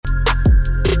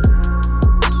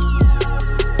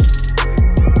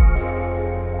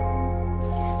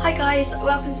guys,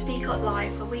 welcome to BCOT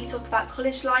Live, where we talk about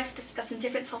college life, discussing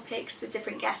different topics with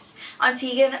different guests. I'm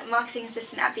Tegan, marketing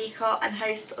assistant at BCOT and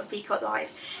host of BCOT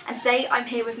Live. And today I'm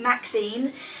here with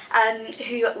Maxine,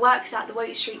 who works at the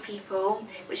Wote Street People,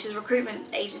 which is a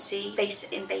recruitment agency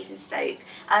based in Basingstoke.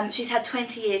 She's had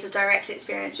 20 years of direct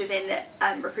experience within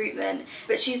recruitment,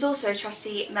 but she's also a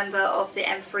trustee member of the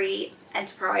M3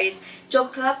 Enterprise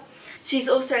Job Club. She's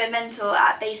also a mentor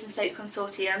at Basingstoke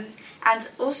Consortium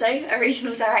and also a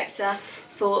regional director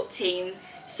for Team.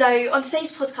 So on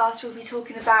today's podcast we'll be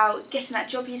talking about getting that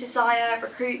job you desire,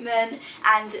 recruitment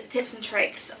and tips and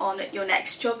tricks on your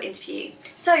next job interview.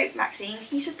 So Maxine,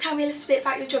 can you just tell me a little bit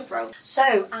about your job role?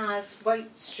 So as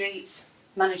Wote Street's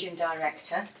Managing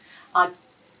Director,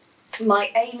 my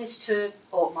aim is to,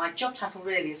 or my job title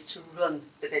really is to run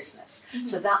the business. Mm-hmm.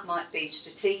 So that might be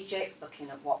strategic, looking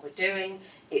at what we're doing.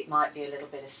 It might be a little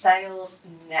bit of sales,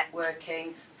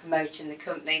 networking, promoting the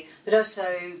company, but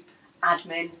also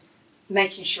admin,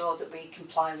 making sure that we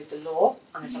comply with the law.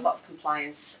 And there's a lot of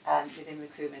compliance within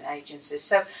recruitment agencies.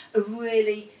 So a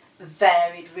really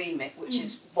varied remit, which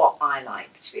is what I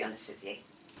like, to be honest with you.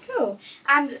 Cool.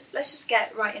 And let's just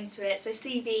get right into it. So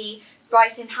CV,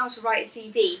 writing, how to write a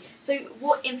CV. So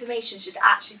what information should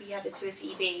actually be added to a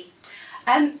CV?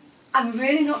 I'm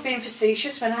really not being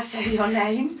facetious when I say your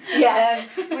name. Yeah.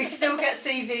 We still get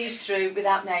CVs through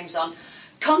without names on.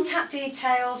 Contact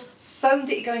details, phone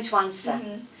that you're going to answer.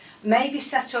 Mm-hmm. Maybe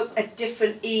set up a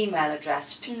different email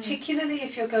address, particularly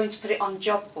if you're going to put it on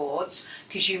job boards,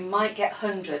 because you might get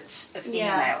hundreds of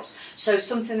emails. So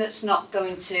something that's not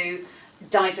going to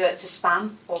divert to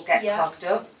spam or get clogged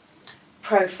up.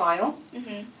 Profile,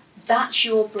 that's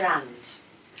your brand.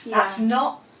 That's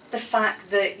not the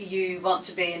fact that you want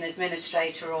to be an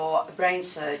administrator or a brain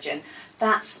surgeon.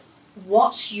 That's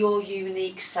what's your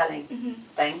unique selling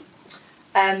thing.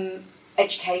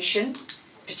 Education,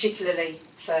 particularly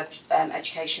for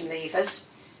education leavers.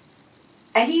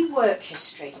 Any work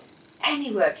history,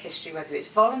 whether it's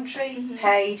voluntary,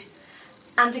 paid,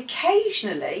 and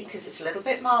occasionally, because it's a little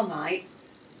bit Marmite,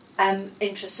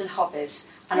 interests and hobbies.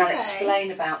 And I'll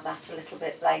explain about that a little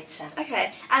bit later.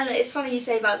 Okay, and it's funny you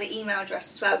say about the email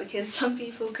address as well, because some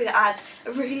people could add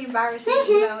a really embarrassing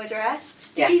email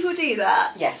address. Do people do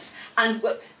that? Yes, and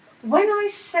when I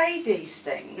say these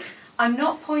things, I'm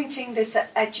not pointing this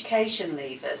at education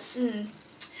leavers.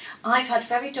 I've had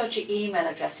very dodgy email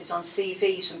addresses on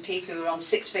CVs from people who are on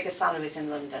six-figure salaries in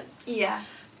London. Yeah.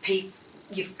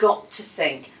 You've got to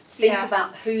think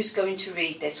about who's going to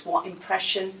read this, what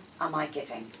impression am I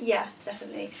giving? Yeah,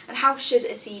 definitely. And how should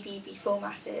a CV be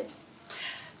formatted?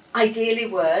 Ideally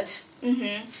Word.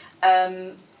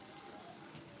 Adobe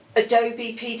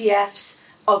PDFs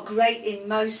are great in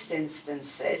most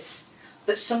instances,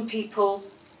 but some people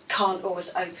can't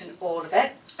always open all of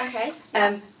it. Okay.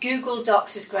 Google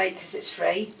Docs is great because it's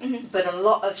free, but a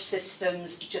lot of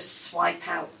systems just swipe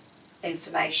out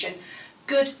information.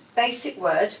 Good basic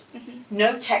Word,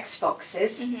 no text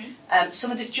boxes.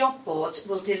 Some of the job boards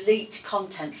will delete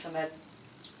content from a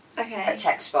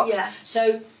text box. Yeah.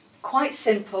 So quite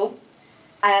simple.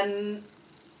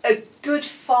 A good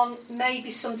font, maybe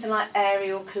something like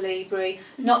Arial, Calibri,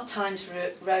 not Times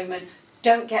Roman.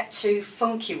 Don't get too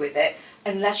funky with it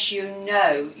unless you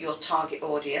know your target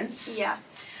audience. Yeah.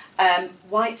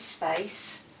 White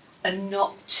space and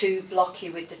not too blocky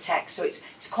with the text. So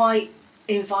it's quite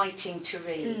inviting to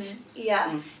read.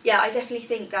 Yeah, I definitely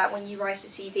think that when you write a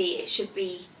CV it should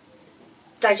be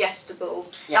digestible.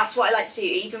 That's what I like to do,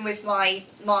 even with my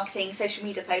marketing social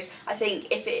media posts. I think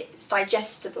if it's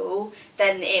digestible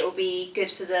then it will be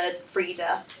good for the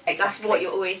reader. Exactly. That's what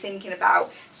you're always thinking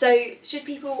about. So should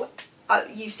people,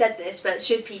 you said this, but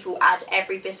should people add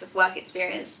every bit of work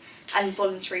experience and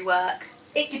voluntary work?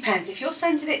 It depends. If you're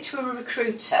sending it to a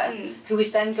recruiter who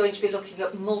is then going to be looking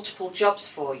at multiple jobs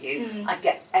for you, I'd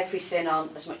get everything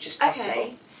on as much as possible.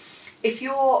 Okay. If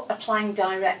you're applying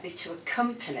directly to a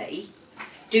company,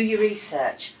 do your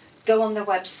research. Go on their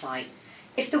website.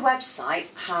 If the website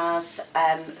has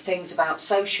things about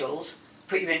socials,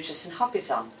 put your interests and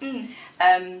hobbies on.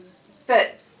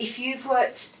 But if you've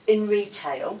worked in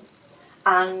retail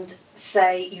and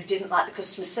say you didn't like the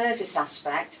customer service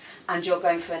aspect and you're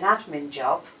going for an admin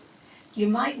job, you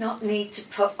might not need to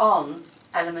put on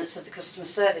elements of the customer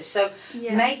service. So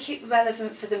make it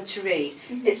relevant for them to read.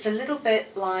 It's a little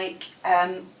bit like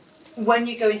when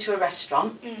you go into a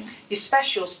restaurant, your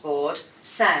specials board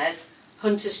says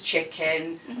Hunter's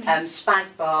chicken, spag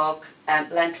bog,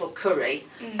 lentil curry,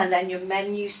 and then your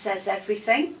menu says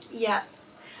everything.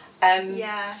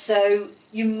 So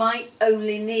you might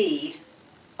only need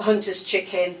hunter's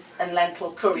chicken and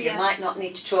lentil curry. You might not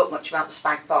need to talk much about the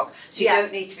spag bog, so you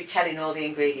don't need to be telling all the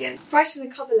ingredients. Writing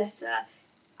a cover letter,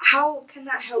 how can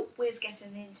that help with getting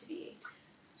an interview?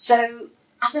 So,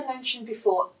 as I mentioned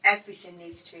before, everything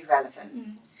needs to be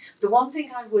relevant. The one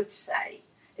thing I would say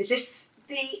is if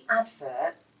the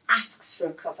advert asks for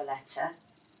a cover letter,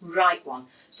 write one.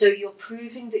 So you're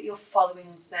proving that you're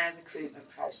following their recruitment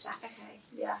process. Okay,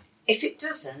 yeah. If it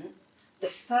doesn't, the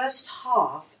first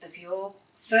half of your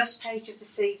first page of the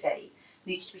CV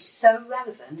needs to be so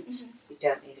relevant, you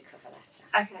don't need a cover letter.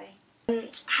 Okay.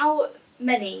 How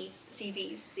many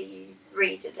CVs do you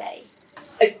read a day?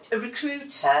 A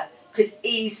recruiter could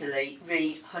easily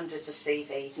read hundreds of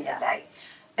CVs in a day.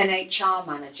 An HR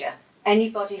manager,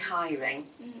 anybody hiring.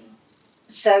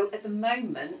 So at the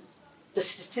moment, the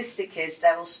statistic is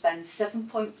they will spend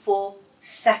 7.4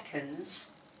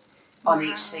 seconds on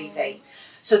each CV.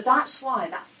 So that's why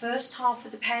that first half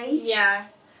of the page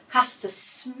has to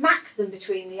smack them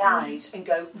between the eyes and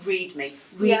go, read me,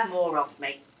 read more of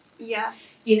me. Yeah.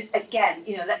 Again,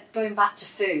 going back to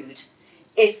food,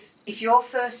 if your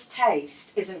first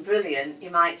taste isn't brilliant, you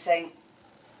might think,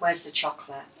 where's the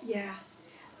chocolate? Yeah.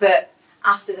 But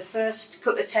after the first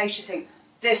couple of tastes, you think,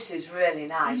 this is really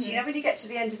nice. When you get to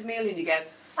the end of the meal and you go,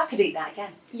 I could eat that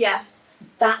again. Yeah.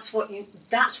 That's what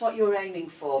you're aiming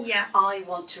for. Yeah. I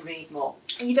want to read more.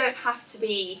 And you don't have to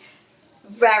be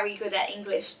very good at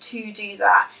English to do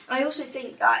that. And I also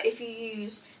think that if you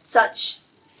use such,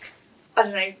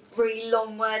 really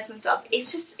long words and stuff,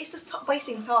 it's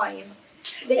wasting time.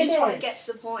 They just want to get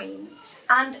to the point.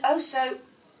 And also,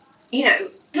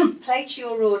 play to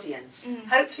your audience.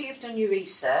 Hopefully you've done your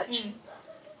research.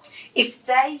 If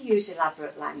they use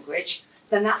elaborate language,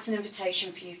 then that's an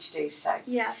invitation for you to do so.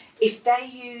 Yeah. If they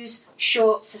use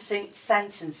short, succinct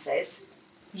sentences,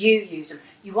 you use them.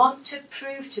 You want to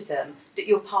prove to them that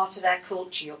you're part of their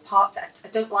culture. I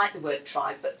don't like the word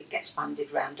tribe, but it gets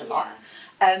bandied around a lot.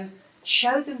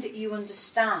 Show them that you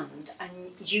understand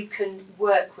and you can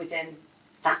work within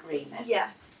that remit. Yeah.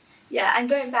 Yeah, and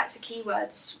going back to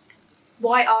keywords,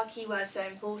 why are keywords so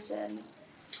important?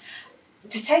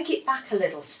 To take it back a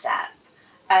little step,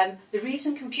 the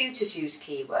reason computers use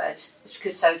keywords is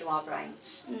because so do our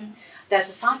brains. There's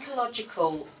a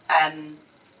psychological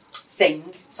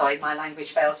thing, sorry, my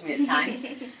language fails me at times,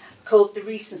 called the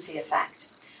recency effect.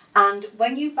 And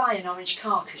when you buy an orange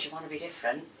car because you want to be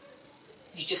different,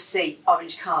 you just see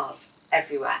orange cars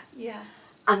everywhere. Yeah.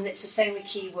 And it's the same with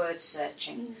keyword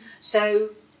searching. So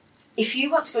if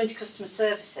you want to go into customer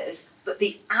services, but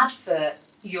the advert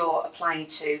you're applying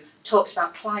to talks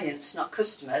about clients, not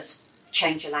customers,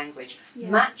 change your language.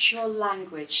 Match your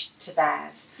language to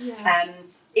theirs.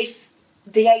 If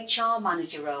the HR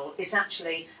manager role is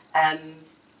actually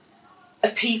a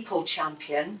people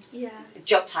champion,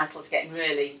 job title's getting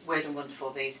really weird and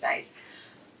wonderful these days.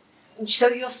 So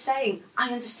you're saying,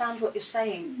 I understand what you're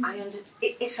saying.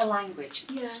 It's a language.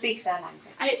 Speak their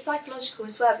language. And it's psychological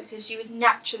as well, because you would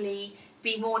naturally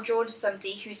be more drawn to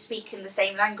somebody who's speaking the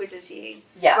same language as you,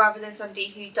 rather than somebody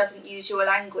who doesn't use your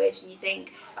language, and you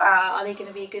think, are they going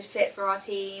to be a good fit for our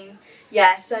team?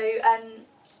 Yeah, so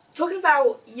talking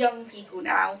about young people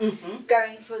now,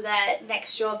 going for their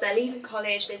next job, they're leaving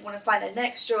college, they want to find their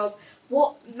next job.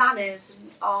 What manners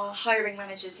are hiring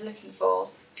managers looking for?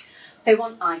 They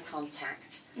want eye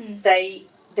contact. They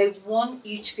want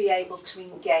you to be able to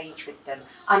engage with them.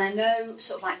 And I know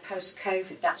sort of like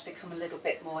post-COVID that's become a little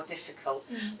bit more difficult,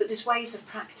 but there's ways of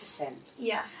practicing.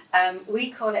 Yeah.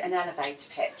 We call it an elevator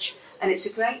pitch, and it's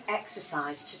a great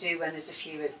exercise to do when there's a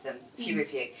few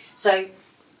of you. So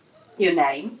your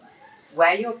name,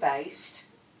 where you're based,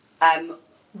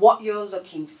 what you're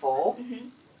looking for,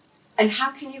 and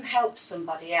how can you help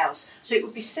somebody else? So it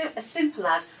would be as simple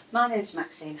as, my name's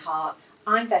Maxine Hart,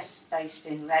 I'm based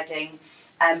in Reading,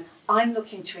 I'm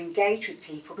looking to engage with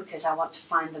people because I want to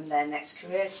find them their next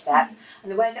career step,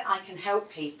 and the way that I can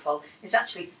help people is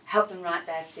actually help them write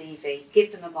their CV,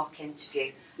 give them a mock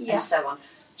interview, and so on.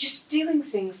 Just doing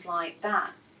things like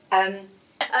that.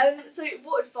 So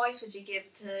what advice would you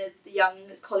give to the young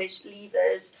college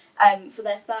leavers for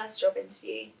their first job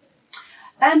interview?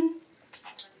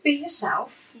 Be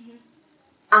yourself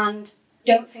and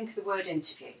don't think of the word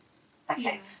interview.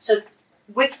 Okay, so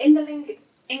within the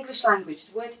English language,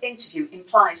 the word interview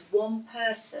implies one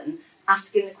person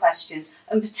asking the questions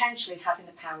and potentially having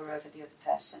the power over the other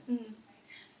person.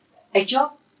 A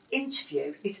job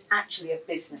interview is actually a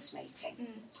business meeting.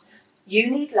 You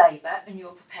need labour and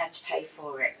you're prepared to pay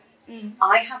for it.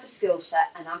 I have a skill set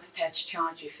and I'm prepared to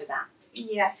charge you for that.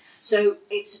 Yes. So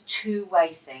it's a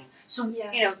two-way thing. So,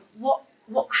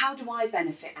 how do I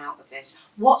benefit out of this?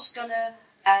 What's going to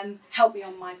help me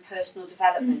on my personal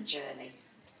development journey.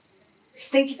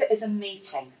 Think of it as a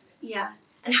meeting. Yeah.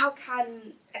 And how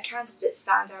can a candidate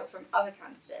stand out from other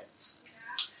candidates?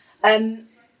 I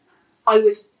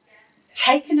would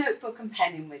take a notebook and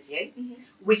pen in with you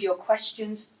with your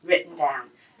questions written down.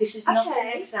 This is not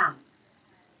an exam.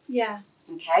 Yeah.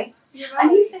 Okay? Right.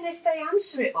 And even if they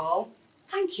answer it all,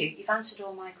 thank you, you've answered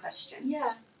all my questions.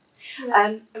 Yeah.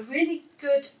 A really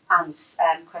good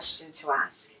question to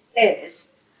ask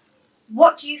is,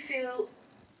 what do you feel,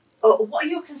 or what are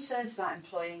your concerns about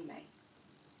employing me?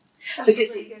 That's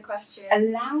Because a really good question. it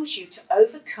allows you to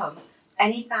overcome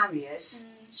any barriers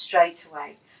straight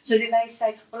away. So they may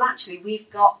say, well, actually, we've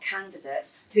got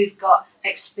candidates who've got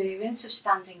experience of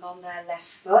standing on their left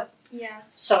foot. Yeah.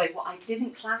 Sorry, what I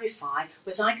didn't clarify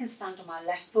was I can stand on my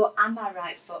left foot and my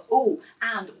right foot,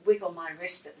 and wiggle my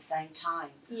wrist at the same time.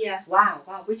 Yeah. Wow,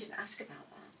 we didn't ask about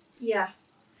that. Yeah.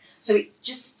 So it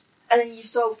just... And then you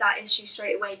solve that issue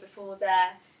straight away before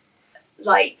their,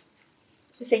 like,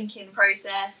 thinking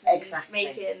process and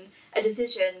making a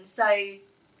decision. So,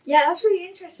 yeah, that's really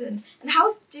interesting. And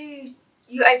how do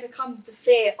you overcome the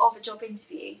fear of a job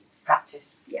interview?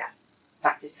 Practice. Yeah.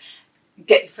 Practice.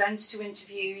 Get your friends to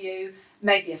interview you,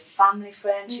 maybe a family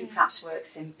friend who perhaps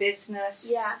works in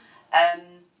business. Yeah.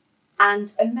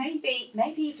 And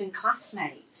maybe even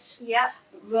classmates. Yeah.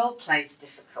 Role play's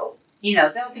difficult. You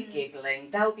know, there'll be giggling,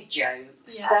 there'll be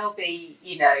jokes, there'll be,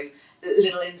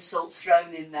 little insults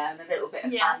thrown in there and a little bit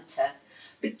of banter.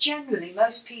 But generally,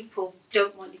 most people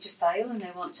don't want you to fail and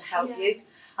they want to help you.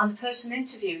 And the person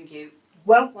interviewing you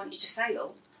won't want you to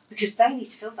fail because they need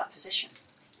to fill that position.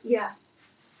 Yeah.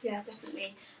 Yeah,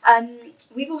 definitely.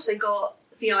 We've also got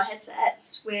VR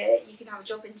headsets where you can have a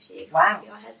job interview. Wow.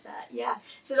 VR headset, yeah.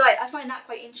 So I find that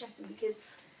quite interesting because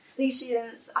these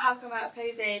students have come out of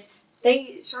COVID,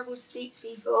 they struggle to speak to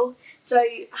people. So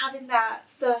having that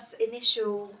first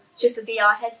initial, just a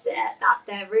VR headset that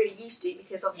they're really used to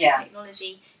because obviously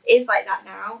technology is like that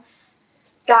now,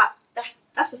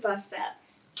 that's the first step.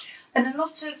 And a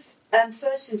lot of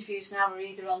first interviews now are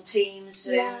either on Teams,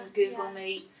 Zoom, Google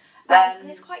Meet. And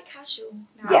it's quite casual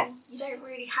now. Yeah. You don't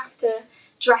really have to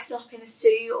dress up in a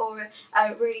suit or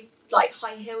really like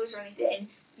high heels or anything.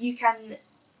 You can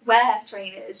wear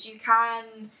trainers. You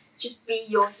can just be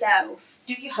yourself.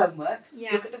 Do your homework.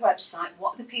 Yeah. Look at the website.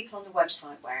 What are the people on the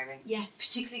website wearing? Yes.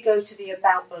 Particularly go to the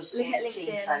About Us Look at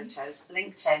team LinkedIn. photos.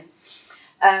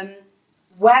 LinkedIn.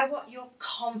 Wear what you're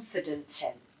confident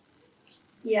in.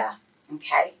 Yeah.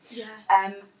 Okay. Yeah.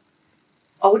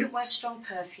 I wouldn't wear strong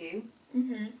perfume.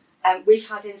 Mm-hmm. We've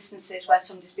had instances where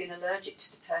somebody's been allergic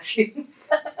to the perfume.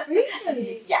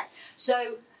 Really? Yeah.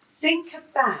 So think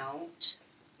about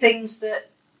things that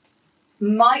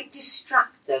might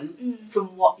distract them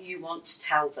from what you want to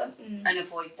tell them and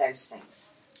avoid those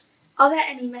things. Are there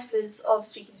any methods of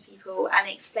speaking to people and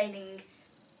explaining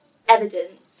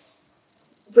evidence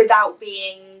without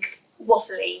being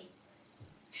waffly?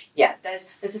 Yeah, there's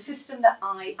a system that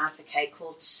I advocate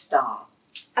called STAR.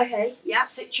 Okay, yeah.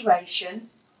 Situation,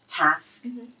 task,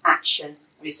 action,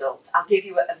 result. I'll give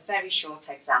you a very short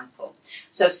example.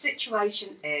 So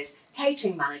situation is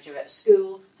catering manager at a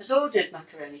school has ordered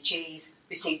macaroni cheese,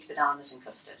 received bananas and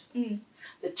custard.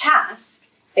 The task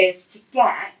is to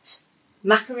get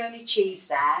macaroni cheese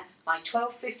there by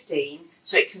 12:15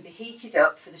 so it can be heated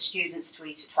up for the students to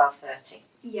eat at 12:30.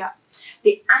 Yeah.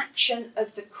 The action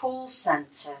of the call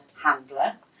centre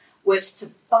handler was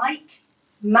to bike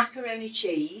macaroni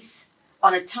cheese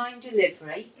on a time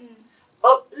delivery,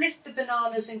 uplift the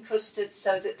bananas and custard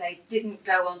so that they didn't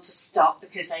go on to stop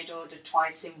because they'd ordered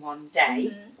twice in one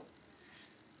day.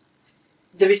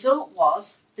 The result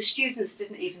was the students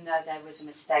didn't even know there was a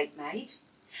mistake made,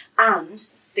 and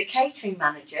the catering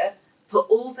manager put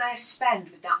all their spend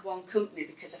with that one company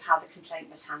because of how the complaint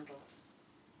was handled.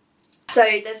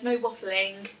 So there's no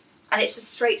waffling and it's just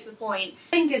straight to the point.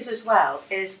 The thing is as well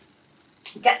is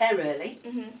get there early.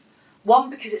 One,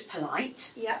 because it's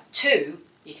polite. Yeah. Two,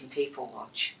 you can people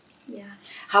watch.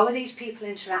 Yes. How are these people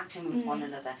interacting with one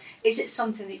another? Is it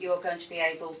something that you're going to be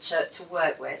able to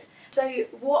work with? So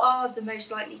what are the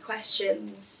most likely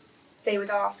questions they would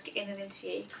ask in an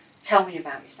interview? Tell me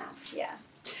about yourself. Yeah.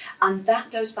 And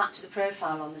that goes back to the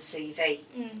profile on the CV.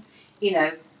 You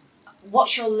know,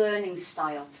 what's your learning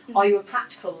style? Are you a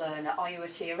practical learner? Are you a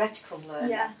theoretical learner?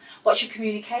 Yeah. What's your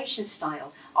communication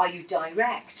style? Are you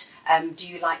direct? Do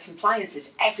you like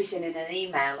compliances? Everything in an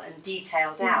email and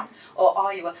detailed out? Or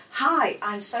are you a, hi,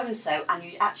 I'm so-and-so, and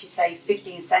you actually say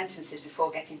 15 sentences before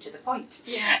getting to the point?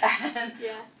 Yeah.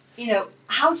 You know,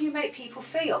 how do you make people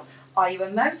feel? Are you a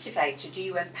motivator? Do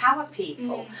you empower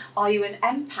people? Are you an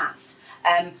empath?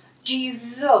 Do you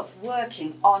love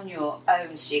working on your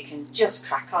own so you can just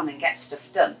crack on and get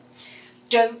stuff done?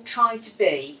 Don't try to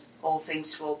be all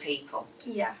things to all people.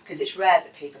 Yeah. Because it's rare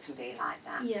that people can be like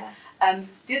that. Yeah.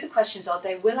 The other questions are,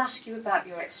 they will ask you about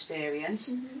your experience.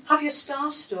 Mm-hmm. Have your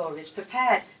star stories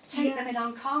prepared. Take Yeah. them in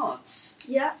on cards.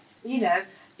 Yeah. You know,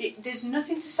 there's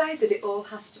nothing to say that it all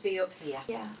has to be up here.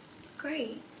 Yeah.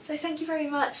 Great. So thank you very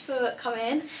much for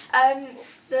coming.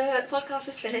 The podcast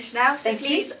is finished now, so Thank you.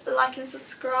 please like and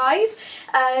subscribe.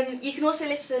 You can also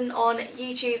listen on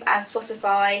YouTube and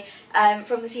Spotify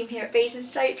from the team here at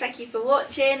Basingstoke. Thank you for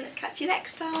watching. Catch you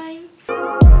next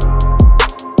time.